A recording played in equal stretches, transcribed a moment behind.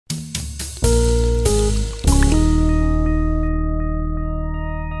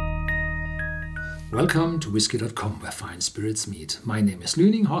Welcome to Whisky.com, where fine spirits meet. My name is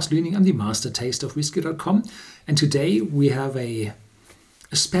Lüning, Horst Lüning. I'm the master taster of Whisky.com. And today we have a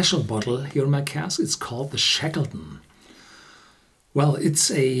special bottle here in my cask. It's called the Shackleton. Well,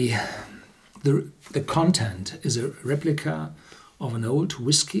 the content is a replica of an old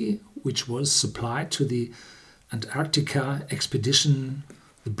whiskey which was supplied to the Antarctica expedition,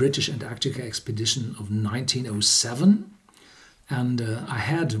 the British Antarctica expedition of 1907. And I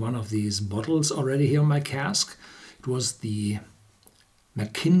had one of these bottles already here in my cask. It was the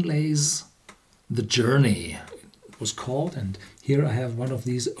McKinlay's The Journey, it was called. And here I have one of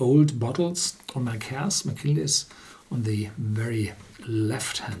these old bottles on my cask, McKinlay's, on the very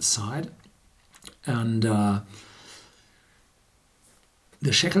left-hand side. And the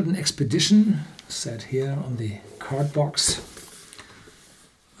Shackleton expedition, said here on the card box,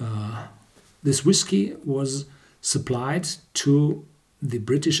 this whiskey was supplied to the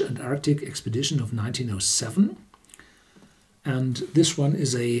British Antarctic expedition of 1907, and this one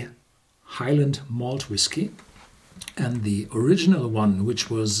is a Highland malt whiskey, and the original one, which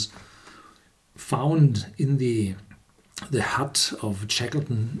was found in the hut of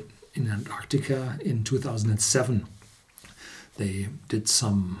Shackleton in Antarctica in 2007. They did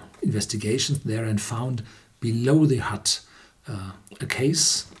some investigations there and found below the hut a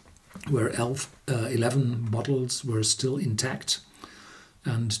case where 11 bottles were still intact,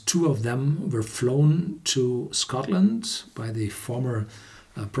 and 2 of them were flown to Scotland by the former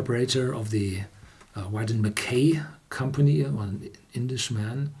proprietor of the White and Mackay company, an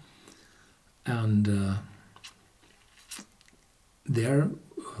Englishman, and there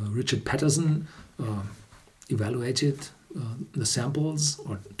Richard Patterson evaluated the samples,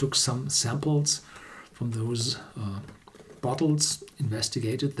 or took some samples from those bottles,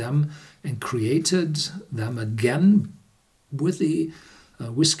 investigated them, and created them again with the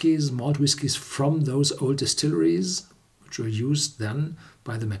malt whiskies from those old distilleries, which were used then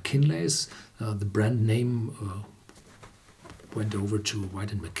by the McKinlay's. The brand name went over to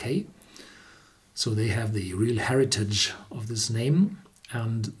White and Mackay. So they have the real heritage of this name.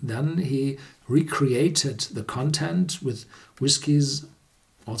 And then he recreated the content with whiskies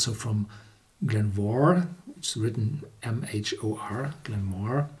also from Glenmore. It's written M-H-O-R,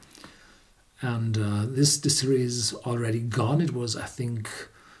 Glenmore. And this distillery is already gone. It was, I think,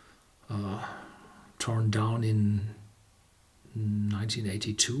 torn down in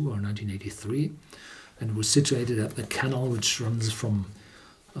 1982 or 1983. And it was situated at the canal which runs from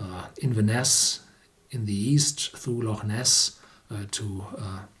Inverness in the east through Loch Ness to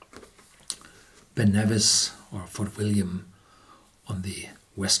Ben Nevis or Fort William on the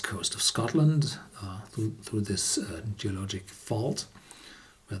west coast of Scotland, through this geologic fault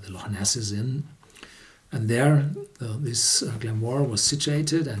where the Loch Ness is in. And there this Glenmore was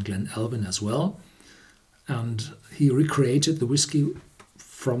situated, and Glen Albyn as well. And he recreated the whiskey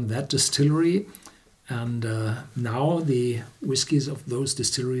from that distillery. And now the whiskies of those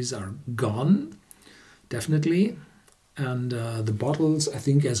distilleries are gone, definitely. And the bottles, I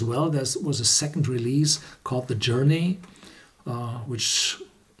think, as well. There was a second release called The Journey, which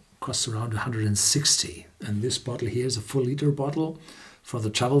costs around 160. And this bottle here is a full liter bottle for the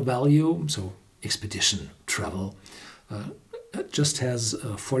travel value, so expedition travel. It just has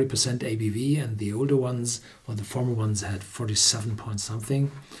 40% ABV, and the older ones, or the former ones, had 47 point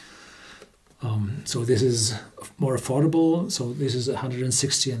something. So this is more affordable. So this is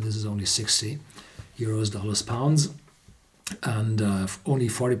 160, and this is only 60 euros, dollars, pounds. And only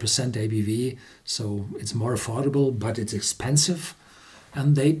 40% ABV, so it's more affordable, but it's expensive.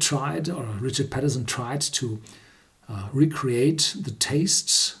 And they tried, or Richard Patterson tried, to recreate the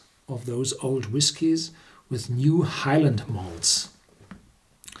tastes of those old whiskies with new Highland malts.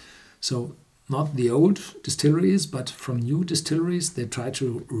 So not the old distilleries, but from new distilleries, they try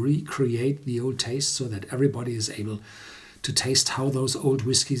to recreate the old taste so that everybody is able to taste how those old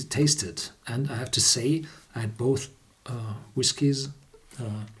whiskies tasted. And I have to say, I had both whiskies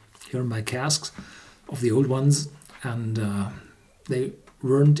here in my casks of the old ones, and they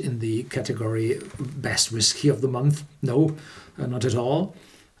weren't in the category best whiskey of the month. No, not at all,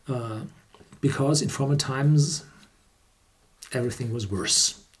 because in former times everything was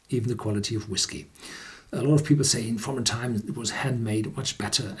worse, even the quality of whiskey. A lot of people say in former times it was handmade much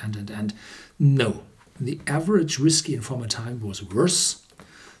better, and no, the average whiskey in former time was worse.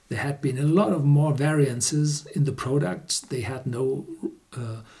 There had been a lot of more variances in the products. They had no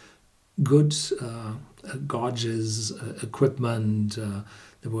good gorgeous equipment.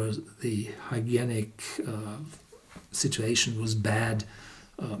 There was the hygienic situation was bad,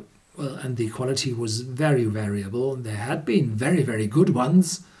 and the quality was very variable. There had been very, very good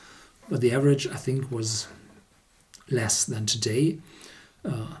ones, but the average, I think, was less than today.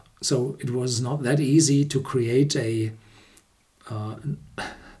 So it was not that easy to create a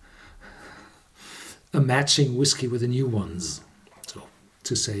matching whiskey with the new ones. So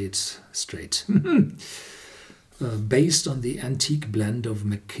to say it straight. Based on the antique blend of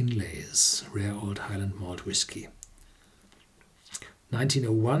McKinlay's rare old Highland malt whiskey.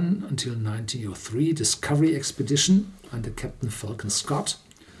 1901 until 1903 Discovery Expedition under Captain Falcon Scott,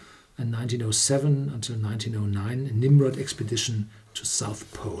 and 1907 until 1909 Nimrod Expedition to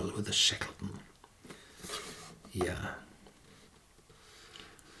South Pole with the Shackleton. Yeah.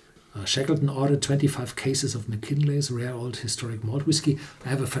 Shackleton ordered 25 cases of McKinlay's rare old historic malt whiskey. I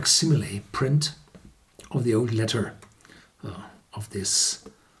have a facsimile print of the old letter of this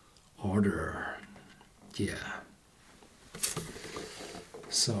order. Yeah.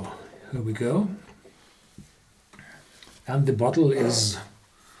 So here we go. And the bottle is,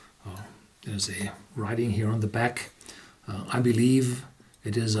 there's a writing here on the back. I believe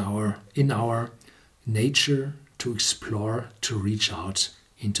it is in our nature to explore, to reach out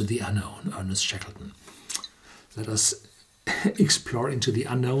into the unknown. Ernest Shackleton. Let us explore into the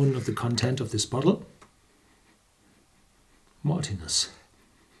unknown of the content of this bottle. Maltiness.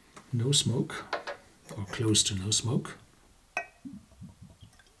 No smoke, or close to no smoke.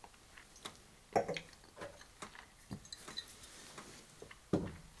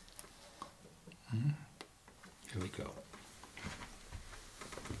 Here we go.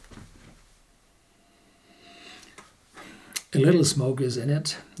 A little smoke is in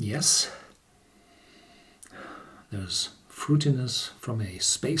it, yes. There's fruitiness from a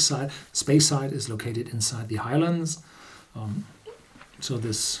Speyside. Speyside is located inside the Highlands. So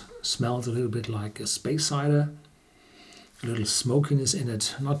this smells a little bit like a Speyside. A little smokiness in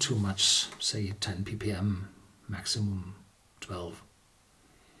it, not too much, say 10 ppm, maximum 12.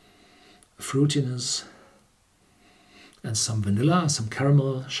 Fruitiness and some vanilla, some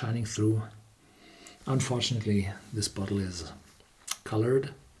caramel shining through. Unfortunately, this bottle is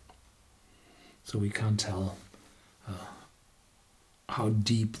colored, so we can't tell how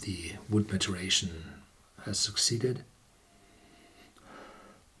deep the wood maturation has succeeded.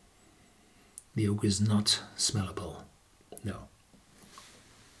 The oak is not smellable, no.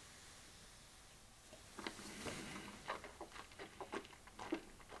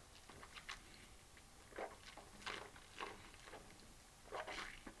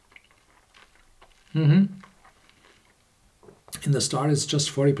 In the start it's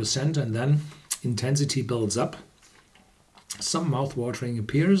just 40%, and then intensity builds up. Some mouth-watering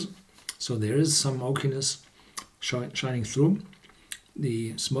appears, so there is some oakiness shining through.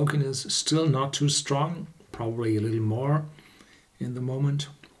 The smokiness is still not too strong, probably a little more in the moment.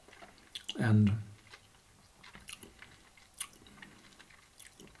 And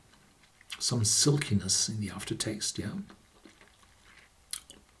some silkiness in the aftertaste, yeah.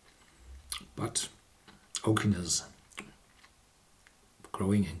 But oakiness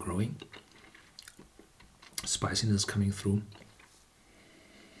growing and growing. Spiciness coming through.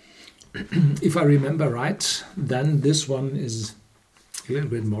 If I remember right, then this one is a little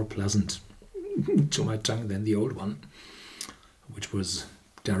bit more pleasant to my tongue than the old one, which was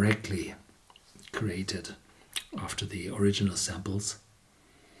directly created after the original samples.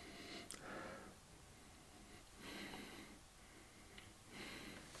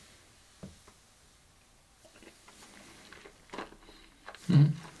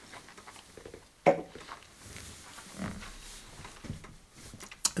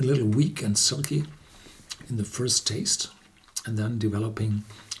 A little weak and silky in the first taste, and then developing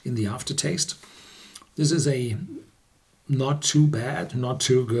in the aftertaste. This is a not too bad, not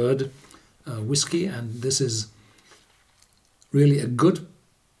too good whiskey, and this is really a good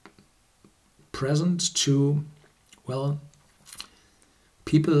present to, well,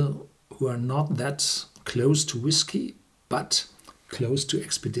 people who are not that close to whiskey, but close to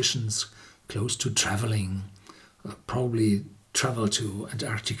expeditions, close to traveling, probably travel to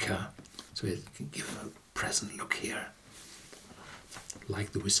Antarctica, so it can give a present look here,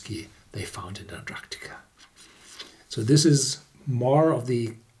 like the whiskey they found in Antarctica. So this is more of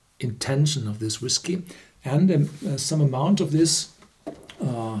the intention of this whiskey, and some amount of this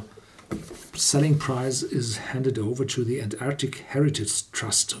selling price is handed over to the Antarctic Heritage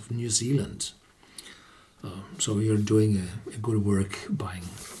Trust of New Zealand. So you're doing a good work buying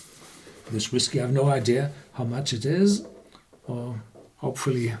this whiskey. I have no idea how much it is.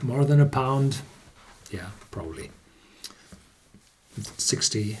 Hopefully more than £1. Yeah, probably.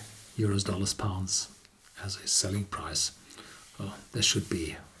 60 euros, dollars, pounds as a selling price. There should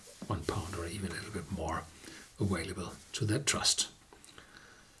be £1 or even a little bit more available to that trust.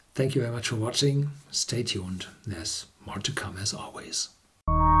 Thank thank you very much for watching. Stay tuned. There's more to come as always.